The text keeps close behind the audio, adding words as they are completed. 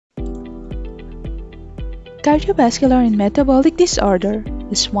Cardiovascular and Metabolic Disorder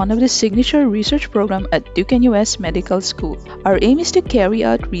is one of the signature research programs at Duke-NUS Medical School. Our aim is to carry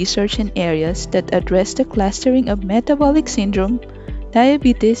out research in areas that address the clustering of metabolic syndrome,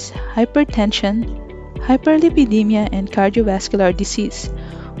 diabetes, hypertension, hyperlipidemia, and cardiovascular disease,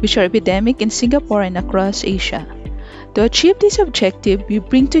 which are epidemic in Singapore and across Asia. To achieve this objective, we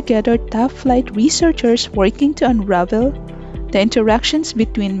bring together top-flight researchers working to unravel the interactions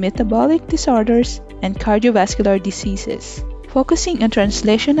between metabolic disorders and cardiovascular diseases, focusing on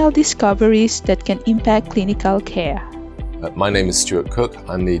translational discoveries that can impact clinical care. My name is Stuart Cook.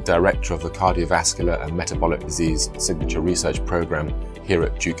 I'm the Director of the Cardiovascular and Metabolic Disease Signature Research Program here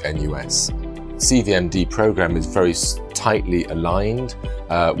at Duke-NUS. CVMD program is very tightly aligned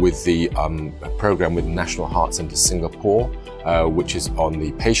with the program with National Heart Centre Singapore, which is on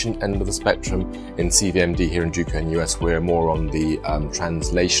the patient end of the spectrum. In CVMD here in Duke-NUS, we're more on the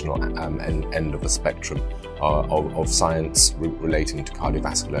translational end of the spectrum of science relating to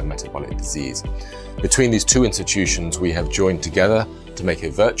cardiovascular and metabolic disease. Between these two institutions, we have joined together to make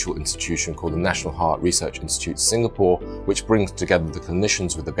a virtual institution called the National Heart Research Institute Singapore, which brings together the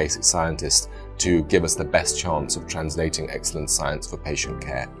clinicians with the basic scientists to give us the best chance of translating excellent science for patient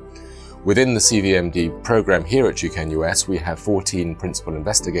care. Within the CVMD program here at Duke-NUS, we have 14 principal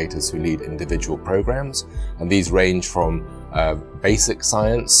investigators who lead individual programs, and these range from basic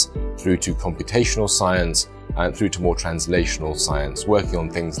science through to computational science and through to more translational science, working on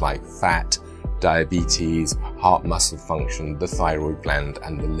things like fat, diabetes, heart muscle function, the thyroid gland,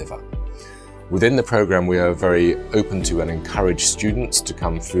 and the liver. Within the program, we are very open to and encourage students to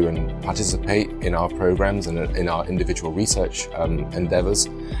come through and participate in our programs and in our individual research endeavors.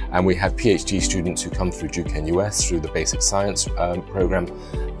 And we have PhD students who come through Duke-NUS through the basic science program,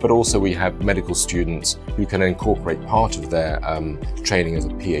 but also we have medical students who can incorporate part of their training as a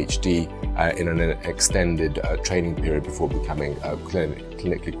PhD in an extended training period before becoming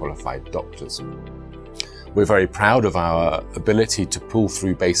clinically qualified doctors. We're very proud of our ability to pull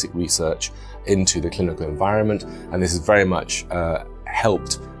through basic research into the clinical environment, and this is very much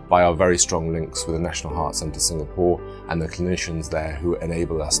helped by our very strong links with the National Heart Centre Singapore and the clinicians there who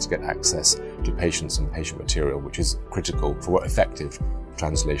enable us to get access to patients and patient material, which is critical for effective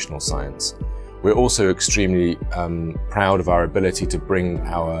translational science. We're also extremely proud of our ability to bring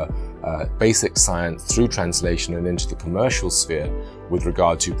our basic science through translation and into the commercial sphere with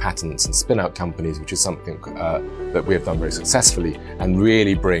regard to patents and spin-out companies, which is something that we have done very successfully and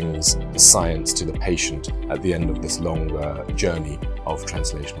really brings the science to the patient at the end of this long journey of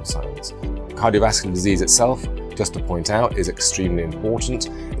translational science. Cardiovascular disease itself, just to point out, is extremely important.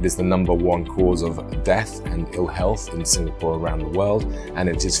 It is the #1 cause of death and ill health in Singapore around the world, and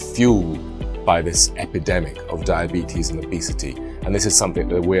it is fueled by this epidemic of diabetes and obesity. And this is something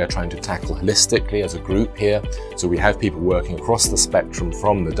that we are trying to tackle holistically as a group here. So we have people working across the spectrum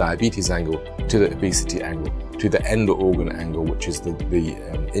from the diabetes angle to the obesity angle to the endo-organ angle, which is the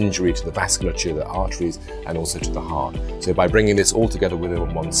injury to the vasculature, the arteries, and also to the heart. So by bringing this all together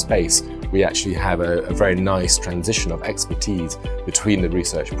within one space, we actually have a very nice transition of expertise between the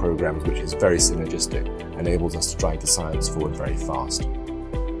research programs, which is very synergistic, enables us to drive the science forward very fast.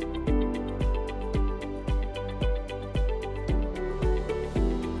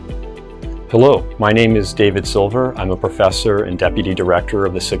 Hello, my name is David Silver. I'm a professor and deputy director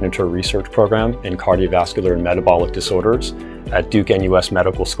of the Signature Research Program in Cardiovascular and Metabolic Disorders at Duke-NUS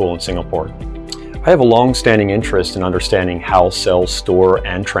Medical School in Singapore. I have a long-standing interest in understanding how cells store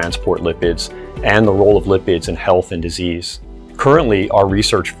and transport lipids and the role of lipids in health and disease. Currently, our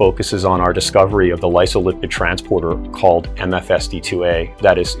research focuses on our discovery of the lysolipid transporter called MFSD2A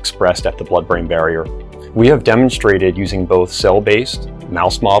that is expressed at the blood-brain barrier. We have demonstrated using both cell-based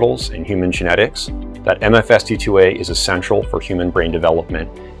mouse models and human genetics that MFSD2A is essential for human brain development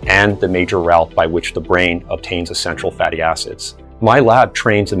and the major route by which the brain obtains essential fatty acids. My lab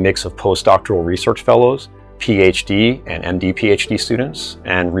trains a mix of postdoctoral research fellows, PhD and MD PhD students,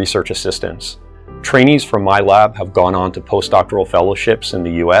 and research assistants. Trainees from my lab have gone on to postdoctoral fellowships in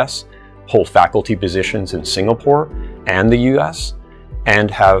the US, hold faculty positions in Singapore and the US,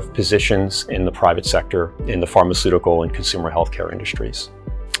 and have positions in the private sector in the pharmaceutical and consumer healthcare industries.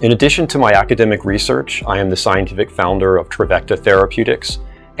 In addition to my academic research, I am the scientific founder of Trevecta Therapeutics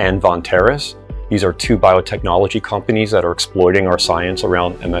and Vonteris. These are two biotechnology companies that are exploiting our science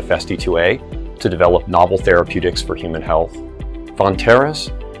around MFSD2A to develop novel therapeutics for human health.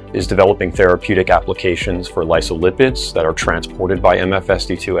 Vonteris is developing therapeutic applications for lysolipids that are transported by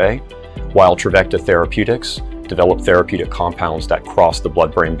MFSD2A, while Trevecta Therapeutics develop therapeutic compounds that cross the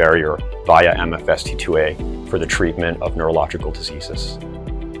blood-brain barrier via MFSD2A for the treatment of neurological diseases.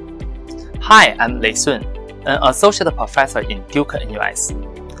 Hi, I'm Lei Sun. an associate professor in Duke-NUS.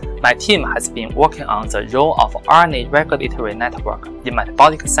 My team has been working on the role of RNA regulatory network in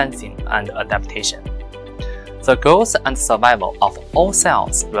metabolic sensing and adaptation. The growth and survival of all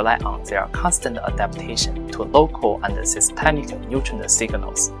cells rely on their constant adaptation to local and systemic nutrient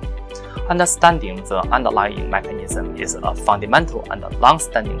signals. Understanding the underlying mechanism is a fundamental and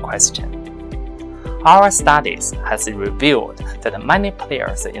long-standing question. Our studies has revealed that many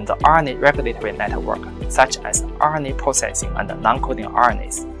players in the RNA regulatory network, such as RNA processing and non-coding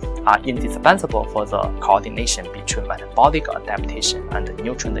RNAs, are indispensable for the coordination between metabolic adaptation and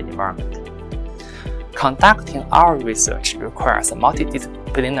nutrient environment. Conducting our research requires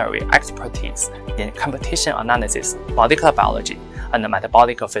multidisciplinary expertise in competition analysis, molecular biology, and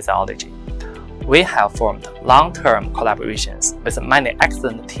metabolic physiology. We have formed long-term collaborations with many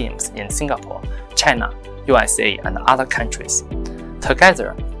excellent teams in Singapore, China, USA, and other countries.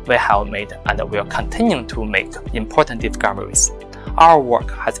 Together, we have made and will continue to make important discoveries. Our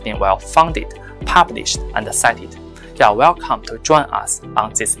work has been well-funded, published, and cited. You are welcome to join us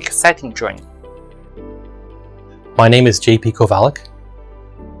on this exciting journey. My name is JP Kowalik.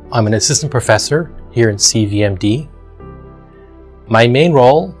 I'm an assistant professor here in CVMD. My main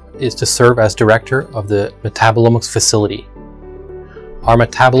role is to serve as director of the metabolomics facility. Our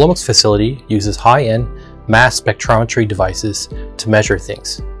metabolomics facility uses high-end mass spectrometry devices to measure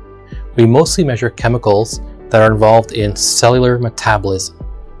things. We mostly measure chemicals that are involved in cellular metabolism.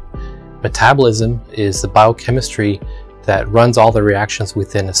 Metabolism is the biochemistry that runs all the reactions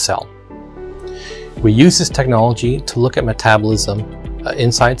within a cell. We use this technology to look at metabolism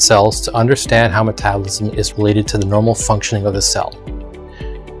inside cells to understand how metabolism is related to the normal functioning of the cell.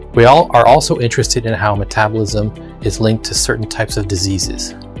 We are also interested in how metabolism is linked to certain types of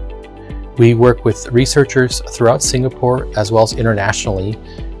diseases. We work with researchers throughout Singapore as well as internationally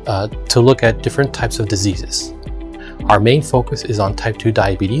to look at different types of diseases. Our main focus is on type 2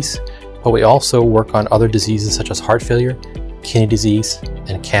 diabetes, but we also work on other diseases such as heart failure, kidney disease,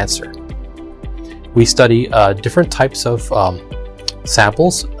 and cancer. We study different types of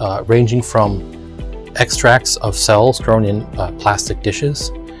samples ranging from extracts of cells grown in plastic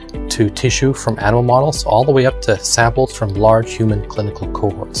dishes to tissue from animal models, all the way up to samples from large human clinical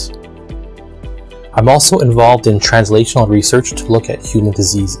cohorts. I'm also involved in translational research to look at human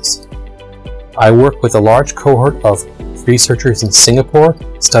diseases. I work with a large cohort of researchers in Singapore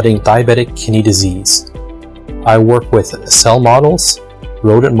studying diabetic kidney disease. I work with cell models,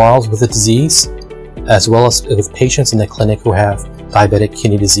 rodent models with the disease, as well as with patients in the clinic who have diabetic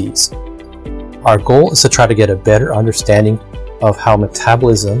kidney disease. Our goal is to try to get a better understanding of how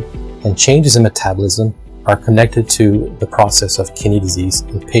metabolism and changes in metabolism are connected to the process of kidney disease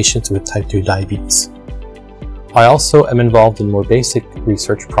in patients with type 2 diabetes. I also am involved in more basic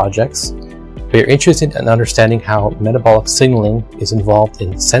research projects. We are interested in understanding how metabolic signaling is involved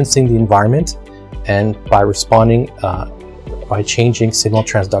in sensing the environment and by responding by changing signal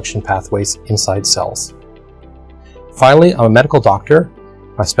transduction pathways inside cells. Finally, I'm a medical doctor.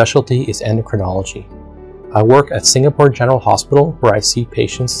 My specialty is endocrinology. I work at Singapore General Hospital where I see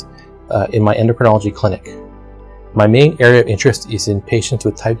patients in my endocrinology clinic. My main area of interest is in patients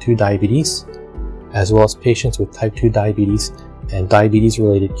with type 2 diabetes, as well as patients with type 2 diabetes and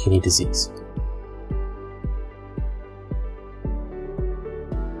diabetes-related kidney disease.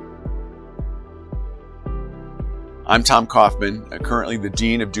 I'm Tom Kaufman, currently the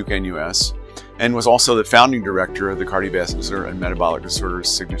Dean of Duke-NUS, and was also the founding director of the Cardiovascular and Metabolic Disorders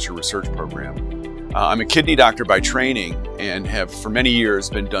Signature Research Program. I'm a kidney doctor by training and have for many years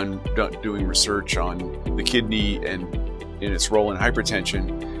been doing research on the kidney and in its role in hypertension,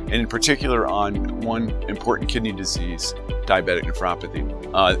 and in particular on one important kidney disease, diabetic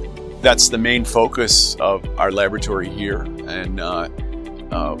nephropathy. That's the main focus of our laboratory here, and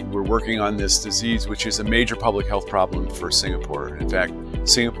we're working on this disease, which is a major public health problem for Singapore. In fact,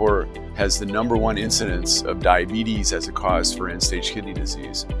 Singapore has the #1 incidence of diabetes as a cause for end-stage kidney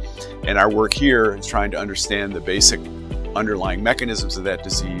disease. And our work here is trying to understand the basic underlying mechanisms of that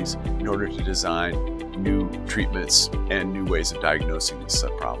disease in order to design new treatments and new ways of diagnosing this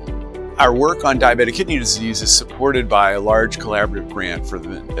problem. Our work on diabetic kidney disease is supported by a large collaborative grant for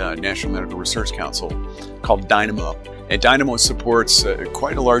the National Medical Research Council called Dynamo. And Dynamo supports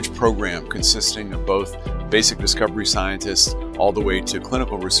quite a large program consisting of both basic discovery scientists all the way to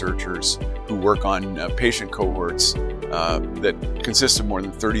clinical researchers who work on patient cohorts that consist of more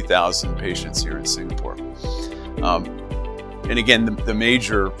than 30,000 patients here in Singapore. And again, the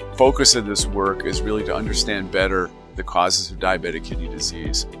major focus of this work is really to understand better the causes of diabetic kidney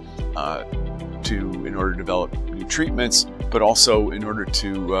disease in order to develop new treatments, but also in order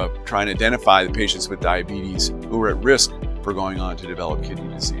to try and identify the patients with diabetes who are at risk for going on to develop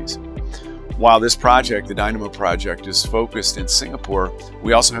kidney disease. While this project, the Dynamo project, is focused in Singapore,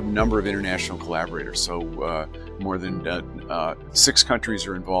 we also have a number of international collaborators. So more than 6 countries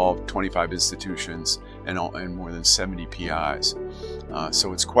are involved, 25 institutions, and more than 70 PIs.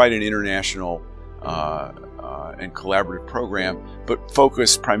 So it's quite an international and collaborative program, but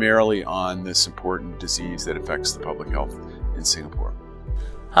focused primarily on this important disease that affects the public health in Singapore.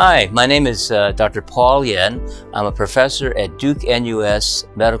 Hi, my name is Dr. Paul Yen. I'm a professor at Duke-NUS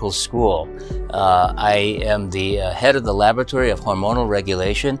Medical School. I am the head of the Laboratory of Hormonal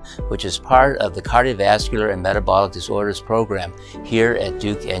Regulation, which is part of the Cardiovascular and Metabolic Disorders program here at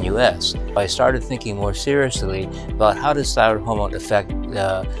Duke-NUS. I started thinking more seriously about how does thyroid hormone affect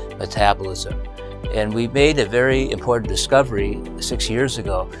metabolism. And we made a very important discovery 6 years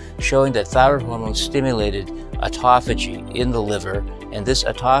ago, showing that thyroid hormone stimulated autophagy in the liver, and this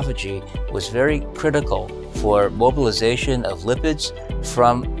autophagy was very critical for mobilization of lipids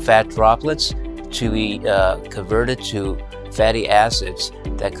from fat droplets to be converted to fatty acids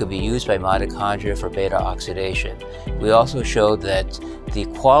that could be used by mitochondria for beta oxidation. We also showed that the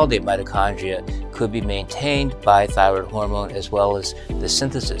quality of mitochondria could be maintained by thyroid hormone as well as the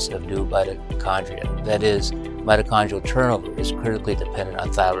synthesis of new mitochondria. That is, mitochondrial turnover is critically dependent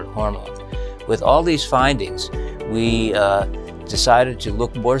on thyroid hormone. With all these findings, we decided to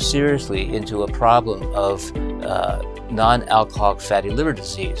look more seriously into a problem of non-alcoholic fatty liver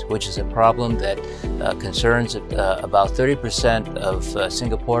disease, which is a problem that concerns about 30% of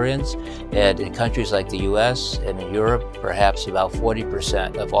Singaporeans, and in countries like the US and in Europe, perhaps about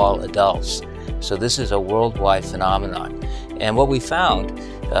 40% of all adults. So this is a worldwide phenomenon. And what we found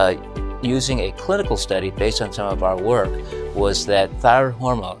using a clinical study based on some of our work was that thyroid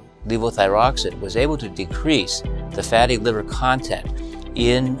hormone, levothyroxine, was able to decrease the fatty liver content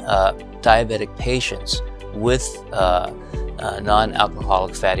in diabetic patients with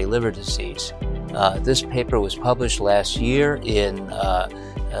non-alcoholic fatty liver disease. This paper was published last year in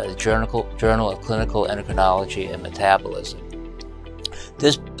the Journal of Clinical Endocrinology and Metabolism.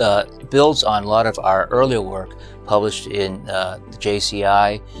 This builds on a lot of our earlier work published in the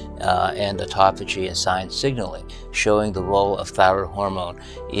JCI and autophagy and science signaling, showing the role of thyroid hormone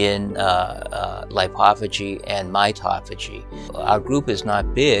in lipophagy and mitophagy. Our group is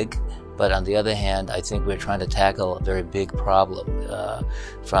not big, but on the other hand, I think we're trying to tackle a very big problem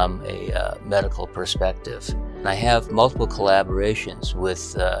from a medical perspective. And I have multiple collaborations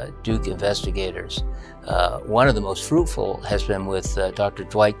with Duke investigators. One of the most fruitful has been with Dr.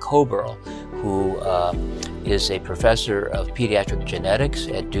 Dwight Coburl, who is a professor of pediatric genetics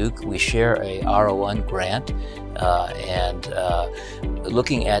at Duke. We share a R01 grant and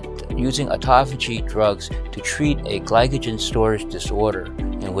looking at using autophagy drugs to treat a glycogen storage disorder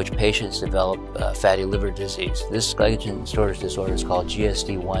in which patients develop fatty liver disease. This glycogen storage disorder is called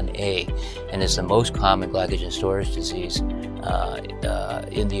GSD1A and is the most common glycogen storage disease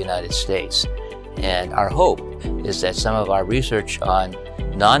in the United States. And our hope is that some of our research on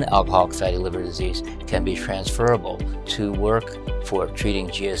non-alcoholic fatty liver disease can be transferable to work for treating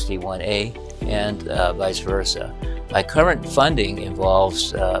GSD1A and vice versa. My current funding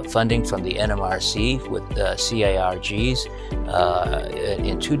involves funding from the NMRC with CIRGs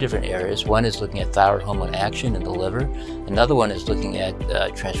in 2 different areas. One is looking at thyroid hormone action in the liver. Another one is looking at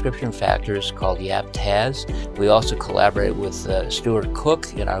transcription factors called YAP-TAZ. We also collaborate with Stuart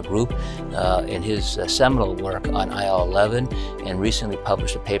Cook in our group in his seminal work on IL-11 and recently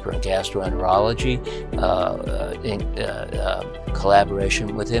published a paper in gastroenterology in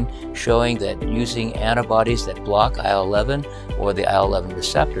collaboration with him, showing that using antibodies that block IL-11 or the IL-11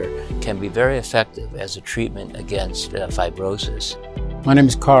 receptor can be very effective as a treatment against fibrosis. My name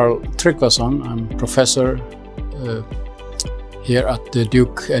is Carl Tryggvason. I'm professor here at the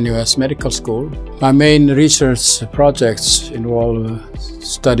Duke-NUS Medical School. My main research projects involve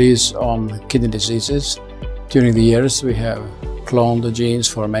studies on kidney diseases. During the years, we have cloned the genes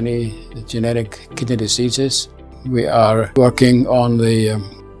for many genetic kidney diseases. We are working on the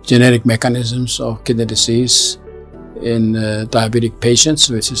genetic mechanisms of kidney disease in diabetic patients,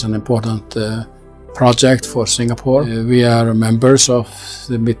 which is an important project for Singapore. We are members of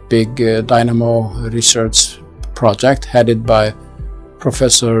the big Dynamo research project headed by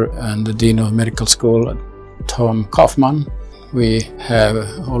Professor and the Dean of Medical School, Tom Kaufman. We have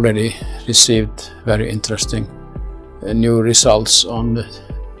already received very interesting new results on the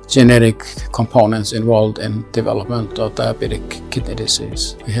genetic components involved in development of diabetic kidney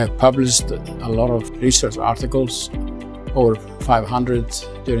disease. We have published a lot of research articles, over 500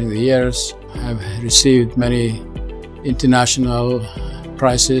 during the years, have received many international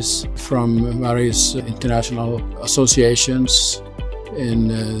prizes from various international associations in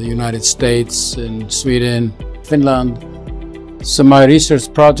the United States, in Sweden, Finland. So my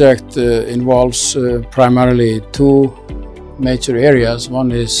research project involves primarily two major areas.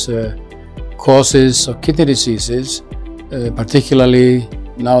 One is causes of kidney diseases, particularly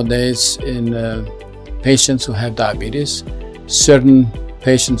nowadays in patients who have diabetes. Certain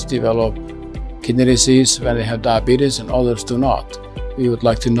patients develop kidney disease when they have diabetes and others do not. We would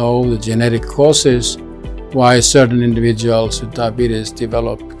like to know the genetic causes why certain individuals with diabetes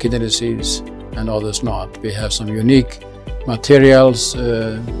develop kidney disease and others not. We have some unique materials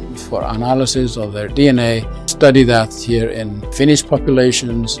for analysis of their DNA. Study that here in Finnish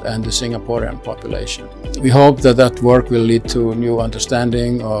populations and the Singaporean population. We hope that that work will lead to new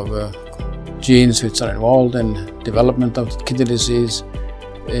understanding of genes which are involved in development of kidney disease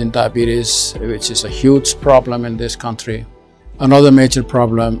in diabetes, which is a huge problem in this country. Another major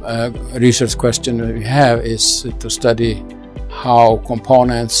problem, research question we have, is to study how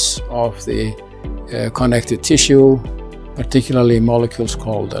components of the connective tissue, particularly molecules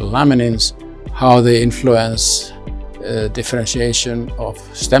called laminins, how they influence differentiation of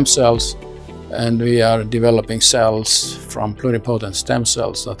stem cells. And we are developing cells from pluripotent stem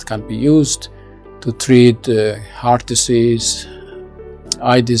cells that can be used to treat heart disease,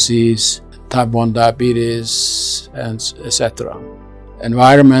 eye disease, type 1 diabetes, and etc.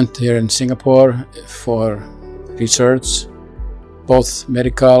 Environment here in Singapore for research, both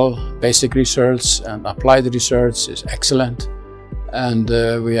medical, basic research and applied research, is excellent. And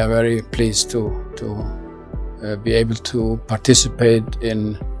we are very pleased to be able to participate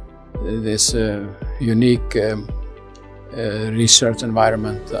in this unique research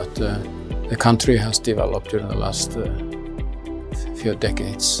environment that the country has developed during the last few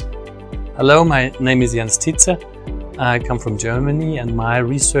decades. Hello, my name is Jens Tietze. I come from Germany and my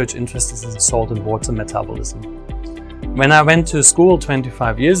research interest is in salt and water metabolism. When I went to school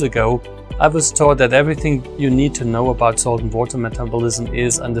 25 years ago, I was taught that everything you need to know about salt and water metabolism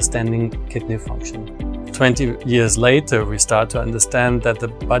is understanding kidney function. 20 years later, we start to understand that the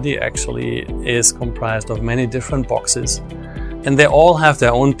body actually is comprised of many different boxes, and they all have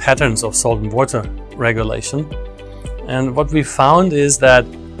their own patterns of salt and water regulation. And what we found is that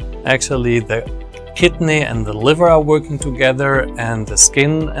actually the kidney and the liver are working together, and the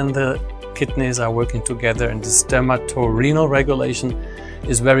skin and the kidneys are working together, and this dermatorenal regulation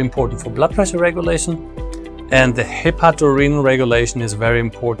is very important for blood pressure regulation, and the hepatorenal regulation is very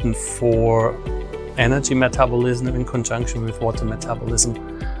important for energy metabolism in conjunction with water metabolism,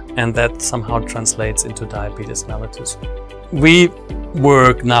 and that somehow translates into diabetes mellitus. We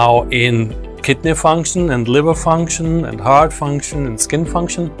work now in kidney function and liver function and heart function and skin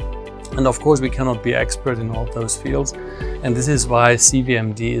function, and of course we cannot be expert in all those fields, and this is why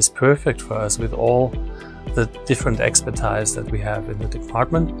CVMD is perfect for us with all the different expertise that we have in the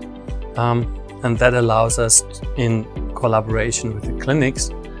department, and that allows us in collaboration with the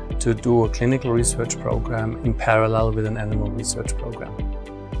clinics to do a clinical research program in parallel with an animal research program.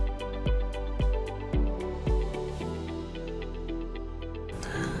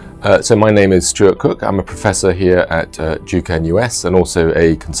 So my name is Stuart Cook. I'm a professor here at Duke-NUS and also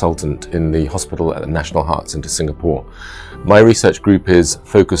a consultant in the hospital at the National Heart Centre Singapore. My research group is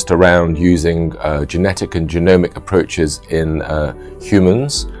focused around using genetic and genomic approaches in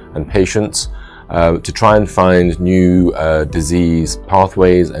humans and patients to try and find new disease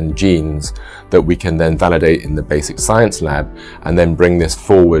pathways and genes that we can then validate in the basic science lab and then bring this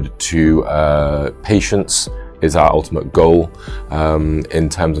forward to patients is our ultimate goal in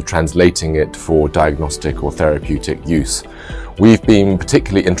terms of translating it for diagnostic or therapeutic use. We've been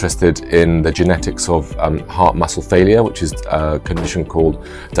particularly interested in the genetics of heart muscle failure, which is a condition called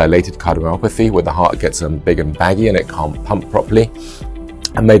dilated cardiomyopathy, where the heart gets big and baggy and it can't pump properly,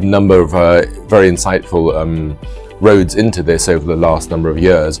 and made a number of very insightful roads into this over the last number of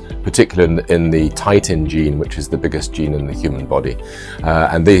years, particularly in the titin gene, which is the biggest gene in the human body.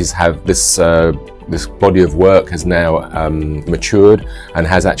 And these have this body of work has now matured and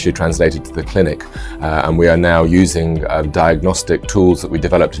has actually translated to the clinic. And we are now using diagnostic tools that we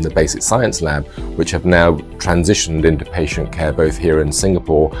developed in the basic science lab, which have now transitioned into patient care both here in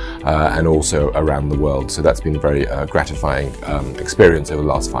Singapore and also around the world. So that's been a very gratifying experience over the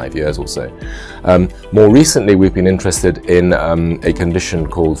last 5 years or so. More recently, we've been interested in a condition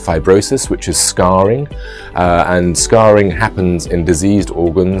called fibrosis, which is scarring. And scarring happens in diseased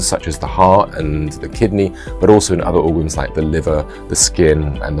organs such as the heart and the kidney, but also in other organs like the liver, the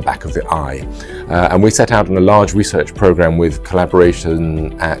skin, and the back of the eye. And we set out on a large research program with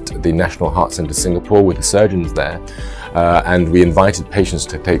collaboration at the National Heart Centre Singapore with the surgeons there. And we invited patients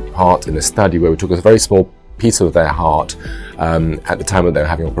to take part in a study where we took a very small piece of their heart at the time that they were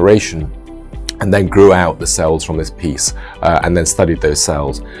having operation, and then grew out the cells from this piece and then studied those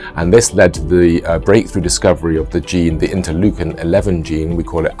cells. And this led to the breakthrough discovery of the gene, the interleukin-11 gene, we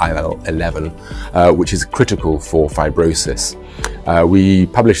call it IL-11, which is critical for fibrosis. We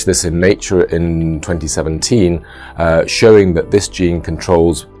published this in Nature in 2017, showing that this gene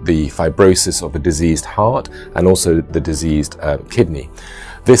controls the fibrosis of the diseased heart and also the diseased kidney.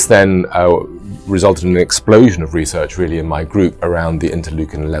 This then resulted in an explosion of research really in my group around the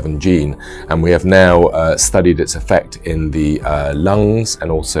interleukin-11 gene, and we have now studied its effect in the lungs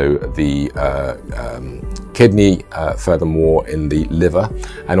and also the kidney, furthermore in the liver,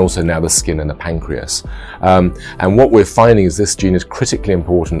 and also now the skin and the pancreas. And what we're finding is this gene is critically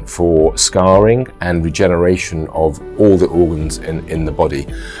important for scarring and regeneration of all the organs in the body.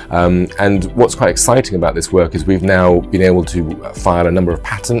 And what's quite exciting about this work is we've now been able to file a number of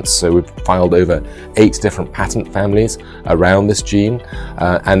patents. So we've filed over 8 different patent families around this gene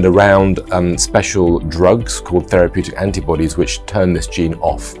and around special drugs called therapeutic antibodies which turn this gene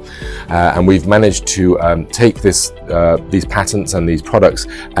off. And we've managed to take these patents and these products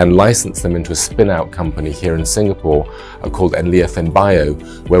and license them into a spin-out company here in Singapore called Enliafen Bio,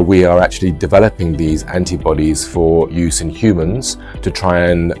 where we are actually developing these antibodies for use in humans to try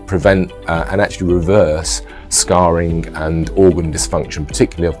and prevent and actually reverse scarring and organ dysfunction,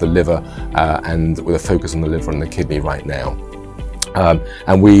 particularly of the liver, and with a focus on the liver and the kidney right now.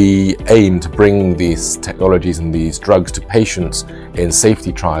 And we aim to bring these technologies and these drugs to patients in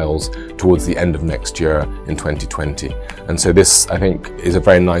safety trials towards the end of next year in 2020. And so this, I think, is a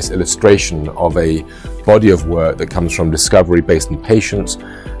very nice illustration of a body of work that comes from discovery based on patients,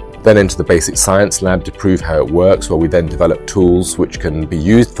 then into the basic science lab to prove how it works, where we then develop tools which can be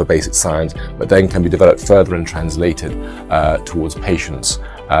used for basic science, but then can be developed further and translated towards patients,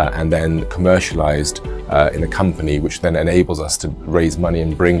 and then commercialized in a company which then enables us to raise money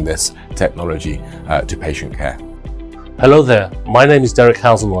and bring this technology to patient care. Hello there, my name is Derek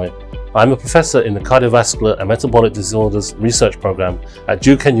Hausenloy. I'm a professor in the Cardiovascular and Metabolic Disorders Research Program at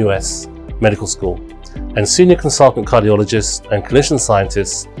Duke-NUS Medical School and Senior Consultant Cardiologist and Clinician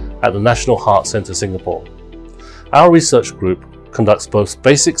Scientist at the National Heart Centre Singapore. Our research group conducts both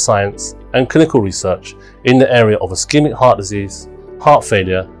basic science and clinical research in the area of ischemic heart disease, heart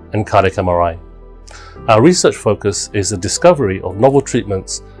failure, and cardiac MRI. Our research focus is the discovery of novel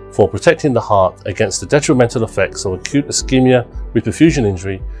treatments for protecting the heart against the detrimental effects of acute ischemia reperfusion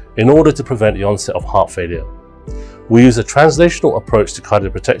injury in order to prevent the onset of heart failure. We use a translational approach to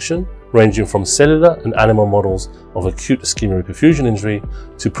cardiac protection, ranging from cellular and animal models of acute ischemia reperfusion injury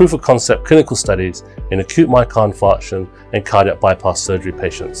to proof-of-concept clinical studies in acute myocardial infarction and cardiac bypass surgery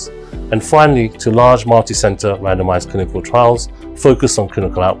patients, and finally to large multi-center randomized clinical trials focused on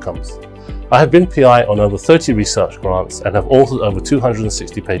clinical outcomes. I have been PI on over 30 research grants and have authored over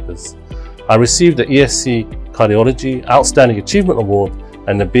 260 papers. I received the ESC Cardiology Outstanding Achievement Award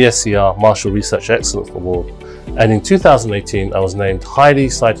and the BSCR Marshall Research Excellence Award. And in 2018, I was named Highly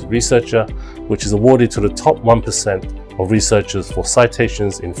Cited Researcher, which is awarded to the top 1% of researchers for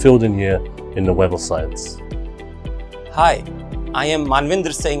citations in field and year in the Web of Science. Hi, I am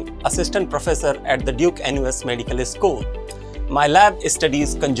Manvinder Singh, Assistant Professor at the Duke-NUS Medical School. My lab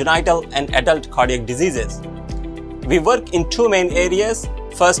studies congenital and adult cardiac diseases. We work in 2 main areas.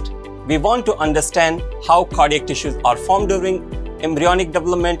 First, we want to understand how cardiac tissues are formed during embryonic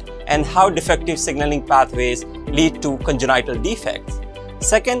development and how defective signaling pathways lead to congenital defects.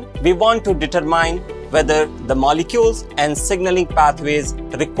 Second, we want to determine whether the molecules and signaling pathways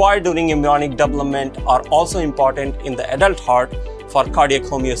required during embryonic development are also important in the adult heart for cardiac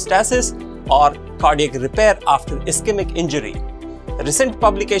homeostasis or cardiac repair after ischemic injury. Recent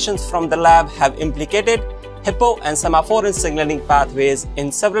publications from the lab have implicated hippo and semaphorin signaling pathways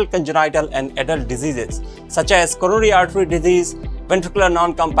in several congenital and adult diseases, such as coronary artery disease, ventricular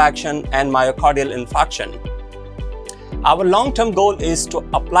non-compaction, and myocardial infarction. Our long-term goal is to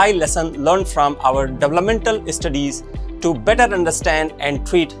apply lessons learned from our developmental studies to better understand and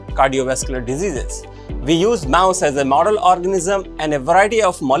treat cardiovascular diseases. We use mouse as a model organism and a variety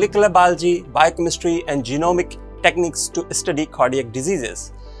of molecular biology, biochemistry, and genomic techniques to study cardiac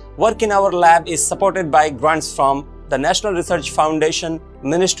diseases. Work in our lab is supported by grants from the National Research Foundation,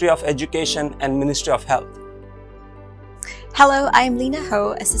 Ministry of Education, and Ministry of Health. Hello, I am Lena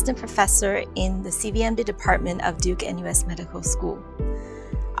Ho, Assistant Professor in the CVMD Department of Duke-NUS Medical School.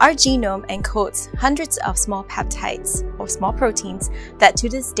 Our genome encodes hundreds of small peptides or small proteins that to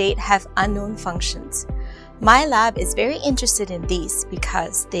this date have unknown functions. My lab is very interested in these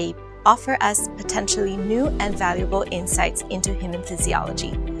because they offer us potentially new and valuable insights into human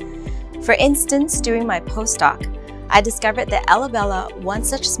physiology. For instance, during my postdoc, I discovered that Alabella, one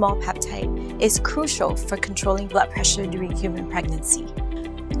such small peptide, is crucial for controlling blood pressure during human pregnancy.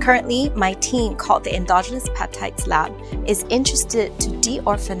 Currently, my team, called the Endogenous Peptides Lab, is interested to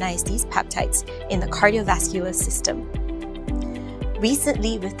deorphanize these peptides in the cardiovascular system.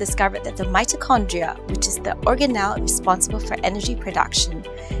 Recently, we've discovered that the mitochondria, which is the organelle responsible for energy production,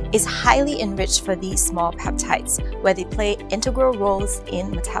 is highly enriched for these small peptides, where they play integral roles in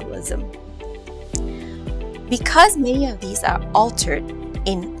metabolism. Because many of these are altered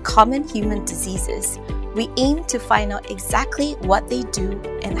in common human diseases, we aim to find out exactly what they do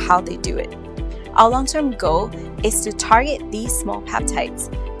and how they do it. Our long-term goal is to target these small peptides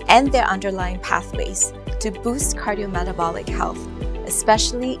and their underlying pathways to boost cardiometabolic health,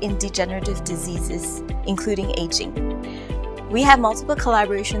 especially in degenerative diseases, including aging. We have multiple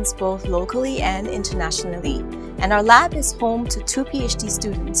collaborations both locally and internationally, and our lab is home to 2 PhD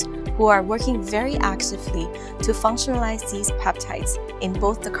students who are working very actively to functionalize these peptides in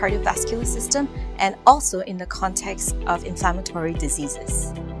both the cardiovascular system and also in the context of inflammatory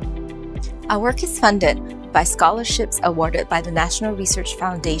diseases. Our work is funded by scholarships awarded by the National Research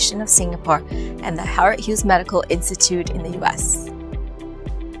Foundation of Singapore and the Howard Hughes Medical Institute in the US.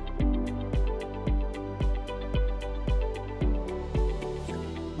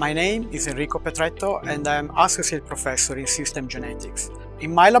 My name is Enrico Petretto and I am Associate Professor in System Genetics.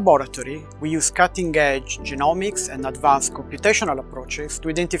 In my laboratory, we use cutting-edge genomics and advanced computational approaches to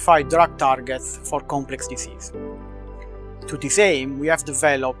identify drug targets for complex disease. To this aim, we have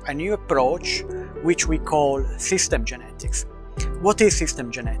developed a new approach which we call system genetics. What is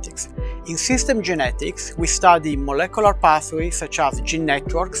system genetics? In system genetics, we study molecular pathways such as gene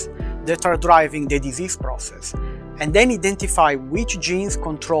networks that are driving the disease process, and then identify which genes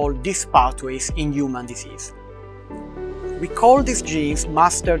control these pathways in human disease. We call these genes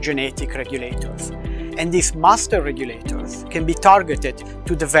master genetic regulators, and these master regulators can be targeted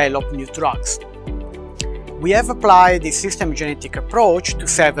to develop new drugs. We have applied this system genetic approach to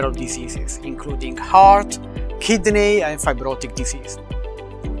several diseases, including heart, kidney, and fibrotic disease.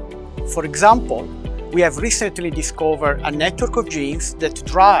 For example, we have recently discovered a network of genes that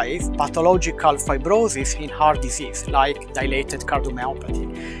drive pathological fibrosis in heart disease, like dilated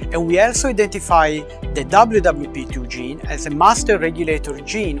cardiomyopathy. And we also identify the WWP2 gene as a master regulator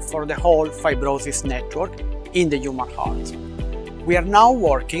gene for the whole fibrosis network in the human heart. We are now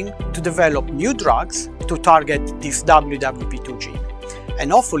working to develop new drugs to target this WWP2 gene,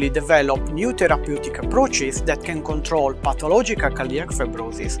 and hopefully develop new therapeutic approaches that can control pathological cardiac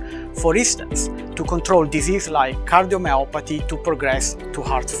fibrosis, for instance, to control disease like cardiomyopathy to progress to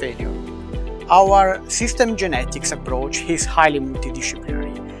heart failure. Our system genetics approach is highly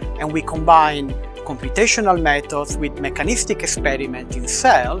multidisciplinary, and we combine computational methods with mechanistic experiments in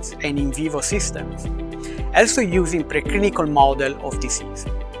cells and in vivo systems, also using preclinical models of disease.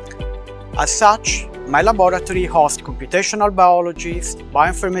 As such, my laboratory hosts computational biologists,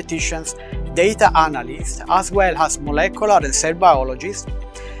 bioinformaticians, data analysts, as well as molecular and cell biologists,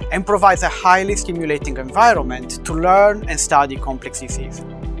 and provides a highly stimulating environment to learn and study complex disease.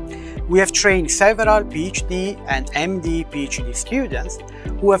 We have trained several PhD and MD PhD students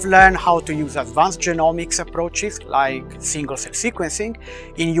who have learned how to use advanced genomics approaches like single-cell sequencing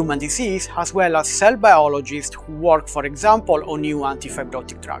in human disease, as well as cell biologists who work, for example, on new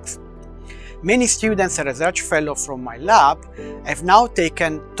antifibrotic drugs. Many students and research fellows from my lab have now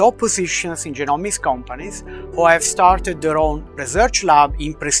taken top positions in genomics companies who have started their own research lab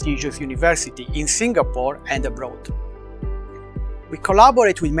in prestigious universities in Singapore and abroad. We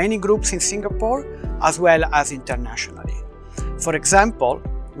collaborate with many groups in Singapore as well as internationally. For example,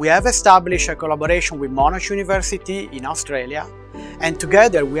 we have established a collaboration with Monash University in Australia, and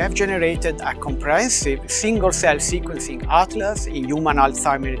together we have generated a comprehensive single-cell sequencing atlas in human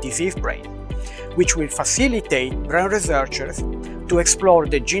Alzheimer's disease brain, which will facilitate brain researchers to explore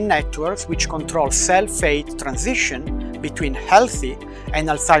the gene networks which control cell fate transition between healthy and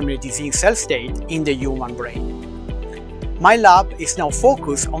Alzheimer's disease cell state in the human brain. My lab is now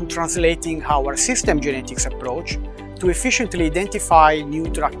focused on translating our system genetics approach to efficiently identify new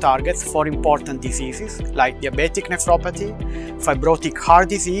drug targets for important diseases like diabetic nephropathy, fibrotic heart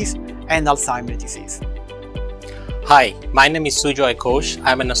disease, and Alzheimer's disease. Hi, my name is Sujoy Ghosh.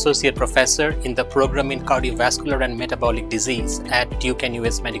 I'm an associate professor in the program in Cardiovascular and Metabolic Disease at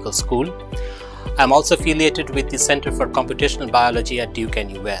Duke-NUS Medical School. I'm also affiliated with the Center for Computational Biology at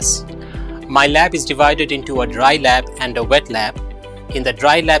Duke-NUS. My lab is divided into a dry lab and a wet lab. In the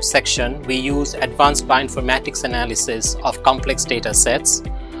dry lab section, we use advanced bioinformatics analysis of complex data sets.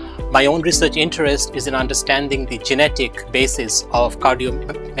 My own research interest is in understanding the genetic basis of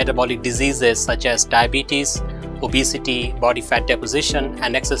cardiometabolic diseases such as diabetes, obesity, body fat deposition,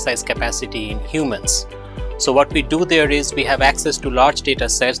 and exercise capacity in humans. So what we do there is we have access to large data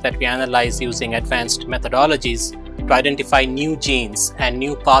sets that we analyze using advanced methodologies to identify new genes and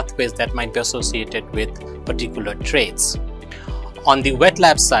new pathways that might be associated with particular traits. On the wet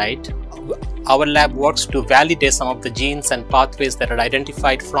lab side, our lab works to validate some of the genes and pathways that are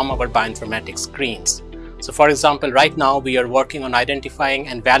identified from our bioinformatics screens. So for example, right now we are working on identifying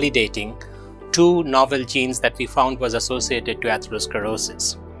and validating 2 novel genes that we found was associated to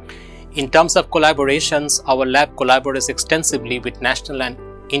atherosclerosis. In terms of collaborations, our lab collaborates extensively with national and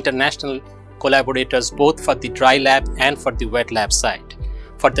international collaborators both for the dry lab and for the wet lab side.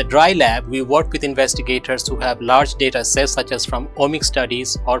 For the dry lab, we work with investigators who have large data sets such as from omics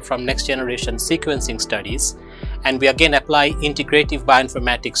studies or from next generation sequencing studies, and we again apply integrative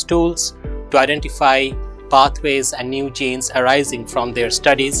bioinformatics tools to identify pathways and new genes arising from their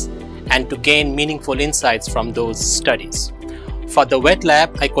studies and to gain meaningful insights from those studies. For the wet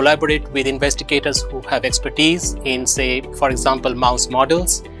lab, I collaborate with investigators who have expertise in, say, for example, mouse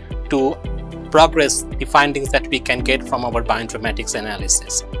models to progress the findings that we can get from our bioinformatics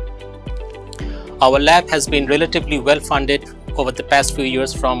analysis. Our lab has been relatively well funded over the past few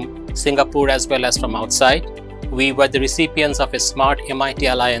years from Singapore as well as from outside. We were the recipients of a Smart MIT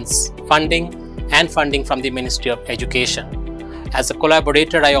Alliance funding and funding from the Ministry of Education. As a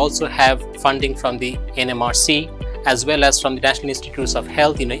collaborator, I also have funding from the NMRC as well as from the National Institutes of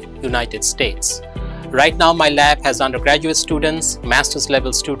Health in the United States. Right now, my lab has undergraduate students, master's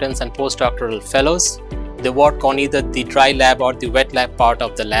level students, and postdoctoral fellows. They work on either the dry lab or the wet lab part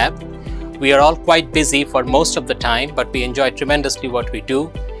of the lab. We are all quite busy for most of the time, but we enjoy tremendously what we do.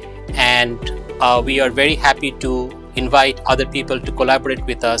 And we are very happy to invite other people to collaborate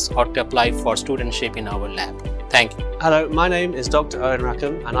with us or to apply for studentship in our lab. Thank you. Hello, my name is Dr. Owen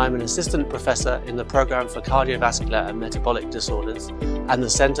Rackham and I'm an assistant professor in the program for Cardiovascular and Metabolic Disorders and the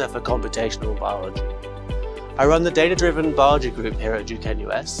Center for Computational Biology. I run the data-driven biology group here at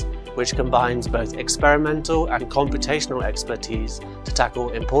Duke-NUS, which combines both experimental and computational expertise to tackle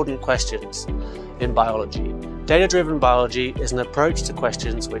important questions in biology. Data-driven biology is an approach to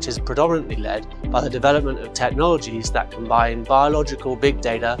questions which is predominantly led by the development of technologies that combine biological big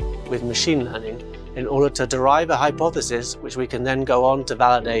data with machine learning in order to derive a hypothesis which we can then go on to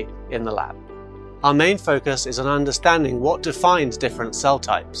validate in the lab. Our main focus is on understanding what defines different cell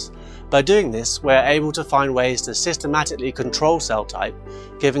types. By doing this, we're able to find ways to systematically control cell type,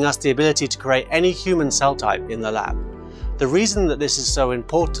 giving us the ability to create any human cell type in the lab. The reason that this is so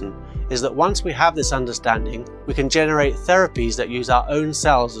important is that once we have this understanding, we can generate therapies that use our own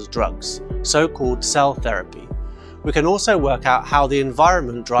cells as drugs, so-called cell therapy. We can also work out how the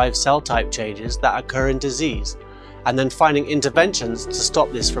environment drives cell type changes that occur in disease, and then finding interventions to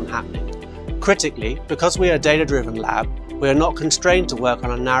stop this from happening. Critically, because we are a data-driven lab, we are not constrained to work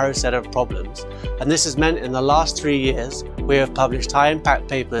on a narrow set of problems, and this has meant in the last 3 years we have published high-impact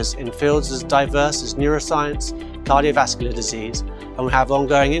papers in fields as diverse as neuroscience, cardiovascular disease, and we have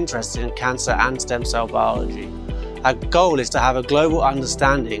ongoing interests in cancer and stem cell biology. Our goal is to have a global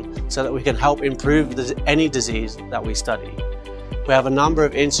understanding so that we can help improve any disease that we study. We have a number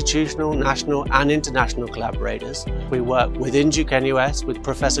of institutional, national and international collaborators. We work within Duke-NUS with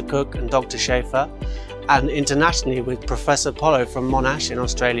Professor Cook and Dr. Schaefer, and internationally with Professor Polo from Monash in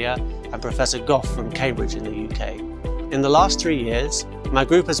Australia and Professor Goff from Cambridge in the UK. In the last 3 years, my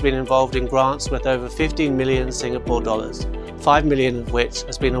group has been involved in grants worth over 15 million Singapore dollars, 5 million of which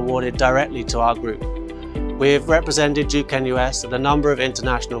has been awarded directly to our group. We have represented Duke-NUS at a number of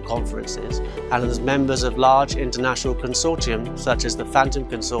international conferences and as members of large international consortiums such as the Phantom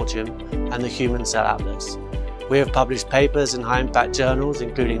Consortium and the Human Cell Atlas. We have published papers in high-impact journals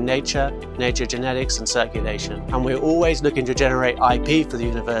including Nature, Nature Genetics and Circulation, and we're always looking to generate IP for the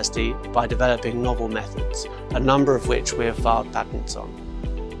university by developing novel methods, a number of which we have filed patents on.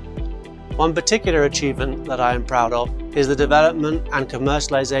 One particular achievement that I am proud of is the development and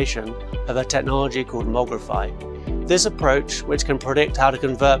commercialization of a technology called Mogrify. This approach, which can predict how to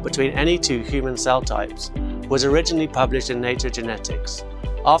convert between any 2 human cell types, was originally published in Nature Genetics,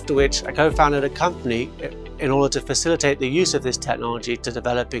 after which I co-founded a company in order to facilitate the use of this technology to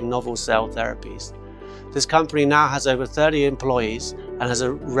developing novel cell therapies. This company now has over 30 employees and has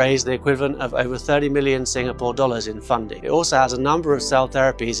raised the equivalent of over 30 million Singapore dollars in funding. It also has a number of cell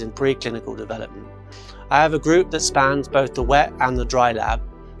therapies in preclinical development. I have a group that spans both the wet and the dry lab,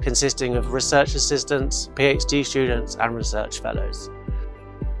 consisting of research assistants, PhD students and research fellows.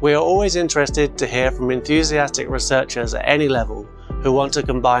 We are always interested to hear from enthusiastic researchers at any level who want to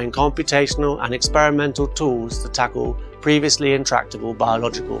combine computational and experimental tools to tackle previously intractable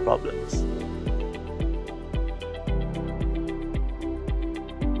biological problems.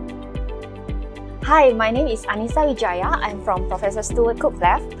 Hi, my name is Anissa Wijaya. I'm from Professor Stuart Cook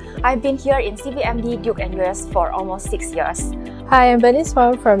Lab. I've been here in CVMD Duke-NUS for almost 6 years. Hi, I'm Bernice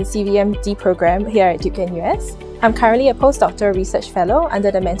Wong from CVMD program here at Duke-NUS. I'm currently a postdoctoral research fellow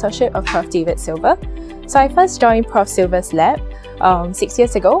under the mentorship of Prof. David Silver. So I first joined Prof. Silver's lab 6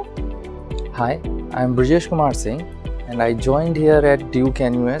 years ago. Hi, I'm Brijesh Kumar Singh and I joined here at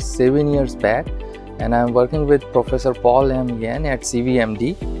Duke-NUS 7 years back, and I'm working with Professor Paul M. Yan at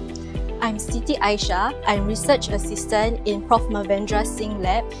CVMD. I'm Siti Aisha. I'm Research Assistant in Prof. Mavendra Singh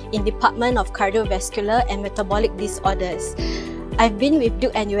Lab in Department of Cardiovascular and Metabolic Disorders. I've been with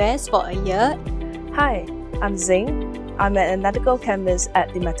Duke-NUS for a year. Hi, I'm Zing. I'm an analytical chemist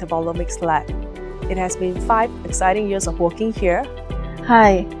at the Metabolomics Lab. It has been 5 exciting years of working here.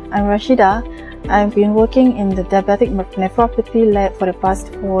 Hi, I'm Rashida. I've been working in the diabetic nephropathy lab for the past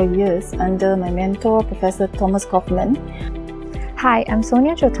 4 years under my mentor, Professor Thomas Kaufman. Hi, I'm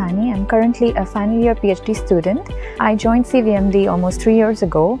Sonia Chotani. I'm currently a final year PhD student. I joined CVMD almost 3 years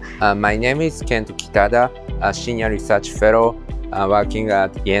ago. My name is Kento Kitada, a senior research fellow working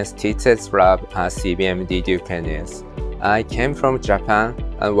at Jens Titze's lab at CVMD Duke-NUS. I came from Japan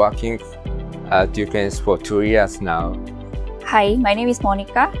and working at Duke-NUS for 2 years now. Hi, my name is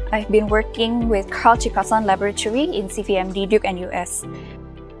Monica. I've been working with Carl Chikasan Laboratory in CVMD Duke-NUS.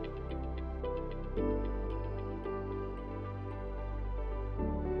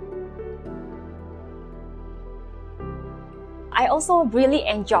 I also really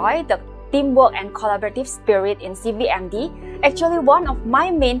enjoy the teamwork and collaborative spirit in CVMD. Actually, one of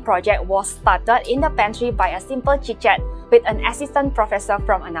my main projects was started in the pantry by a simple chit-chat with an assistant professor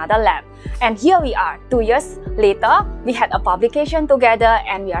from another lab. And here we are, 2 years later, we had a publication together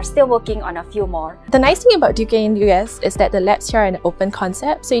and we are still working on a few more. The nice thing about Duke-NUS is that the labs here are an open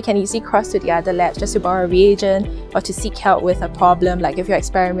concept, so you can easily cross to the other labs just to borrow a reagent or to seek help with a problem, like if your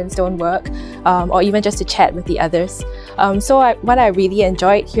experiments don't work, or even just to chat with the others. What I really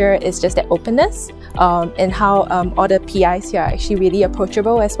enjoyed here is just the openness and how all the PIs here are actually really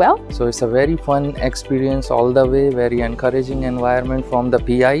approachable as well. So it's a very fun experience all the way, very encouraging environment from the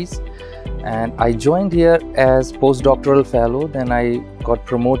PIs. And I joined here as postdoctoral fellow, then I got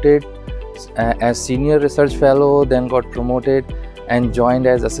promoted as senior research fellow, then got promoted and joined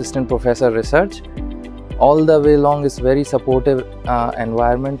as assistant professor research. All the way along is very supportive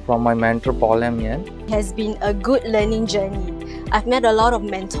environment from my mentor Paul M. Yan. It has been a good learning journey. I've met a lot of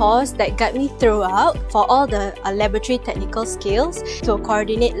mentors that guide me throughout for all the laboratory technical skills to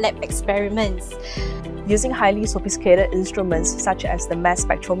coordinate lab experiments. Using highly sophisticated instruments such as the mass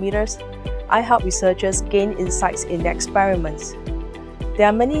spectrometers, I help researchers gain insights in their experiments. There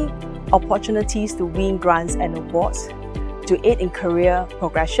are many opportunities to win grants and awards to aid in career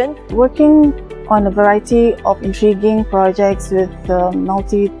progression. Working on a variety of intriguing projects with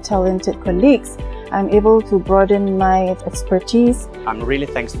multi-talented colleagues, I'm able to broaden my expertise. I'm really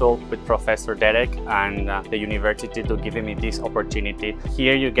thankful with Professor Derek and the university to giving me this opportunity.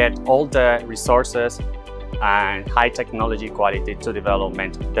 Here you get all the resources and high technology quality to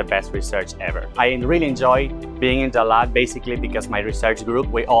development the best research ever. I really enjoy being in the lab basically because my research group,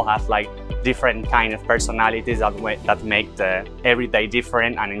 we all have like different kind of personalities that make the everyday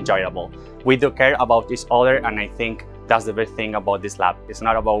different and enjoyable. We do care about each other, and I think that's the best thing about this lab. It's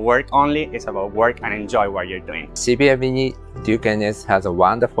not about work only, it's about work and enjoy what you're doing. CVMD Duke-NUS has a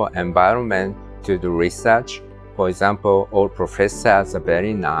wonderful environment to do research. For example, all professors are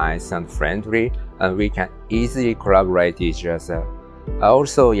very nice and friendly, and we can easily collaborate each other.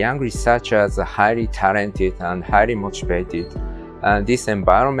 Also, young researchers are highly talented and highly motivated. And this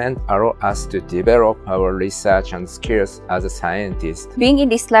environment allows us to develop our research and skills as a scientist. Being in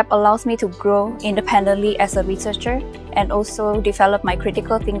this lab allows me to grow independently as a researcher and also develop my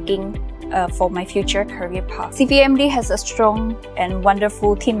critical thinking for my future career path. CVMD has a strong and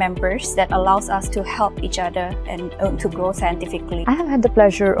wonderful team members that allows us to help each other and to grow scientifically. I have had the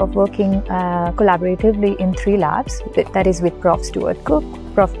pleasure of working collaboratively in 3 labs, that is with Prof. Stuart Cook,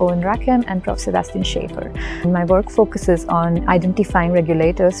 Prof. Owen Rackham and Prof. Sebastian Schaefer. My work focuses on identifying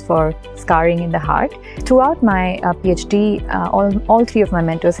regulators for scarring in the heart. Throughout my PhD, all three of my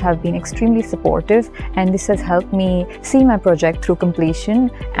mentors have been extremely supportive, and this has helped me see my project through completion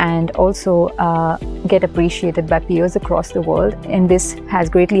and also get appreciated by peers across the world, and this has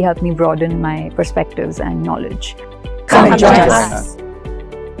greatly helped me broaden my perspectives and knowledge. Come and join us.